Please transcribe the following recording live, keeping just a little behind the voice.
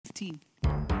14.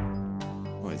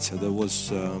 Right, so there was...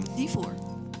 D4.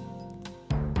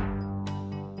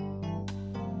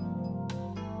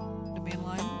 The main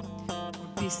line. Or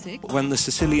B6. When the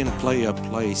Sicilian player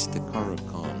plays the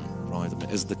Caracan, right, I mean,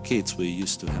 as the kids we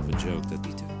used to have a joke that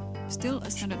we do. Still a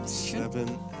standard position. 7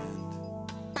 and...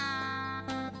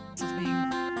 Of being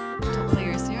top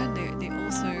players here, they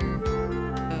also,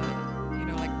 you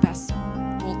know, like best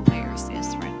world players.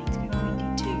 Yes, threatening to go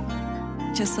queen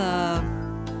d2. Just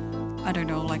I don't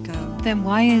know, like a Then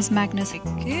why is Magnus...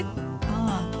 kid.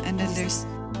 And then there's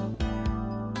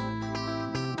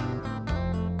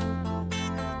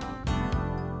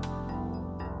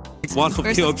one of the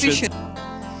First options,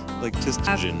 official. like just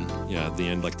yeah, at the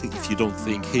end, like if you don't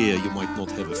think here, you might not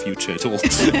have a future at all.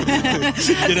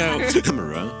 You know,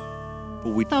 camera.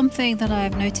 But we Something that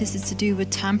I've noticed is to do with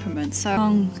temperament.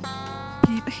 So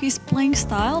his playing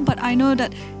style, but I know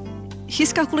that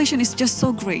his calculation is just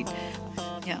so great.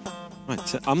 yeah, right,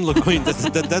 so I'm looking. I mean,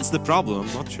 that's the problem.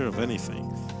 I'm not sure of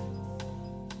anything.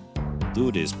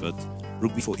 Do this, but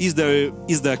rook b4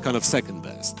 is there kind of second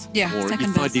best? Yeah, or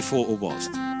second e5 best. d4 or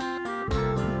worst?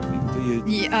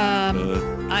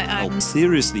 I'm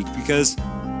Seriously, because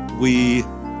we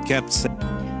kept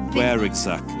saying where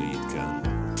exactly it can.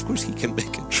 Of course, he can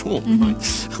make a draw,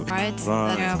 right? right.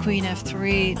 Right. That's queen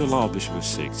f3. The law bishop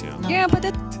f6, yeah. Yeah, but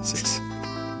that Six.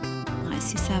 Knight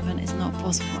c7 is not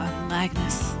possible. And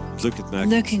Magnus Look at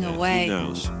Magnus. looking yeah, away. He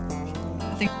knows.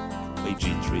 I think Play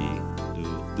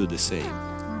g3, do the same.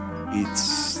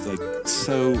 It's like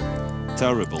so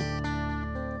terrible.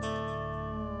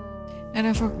 and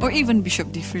or even bishop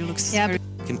d3 looks Yeah. very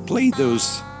Can play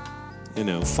those, you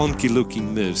know,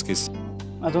 funky-looking moves. Cause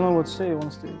I don't know what to say,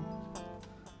 honestly.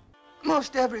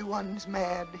 Most everyone's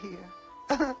mad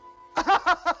here.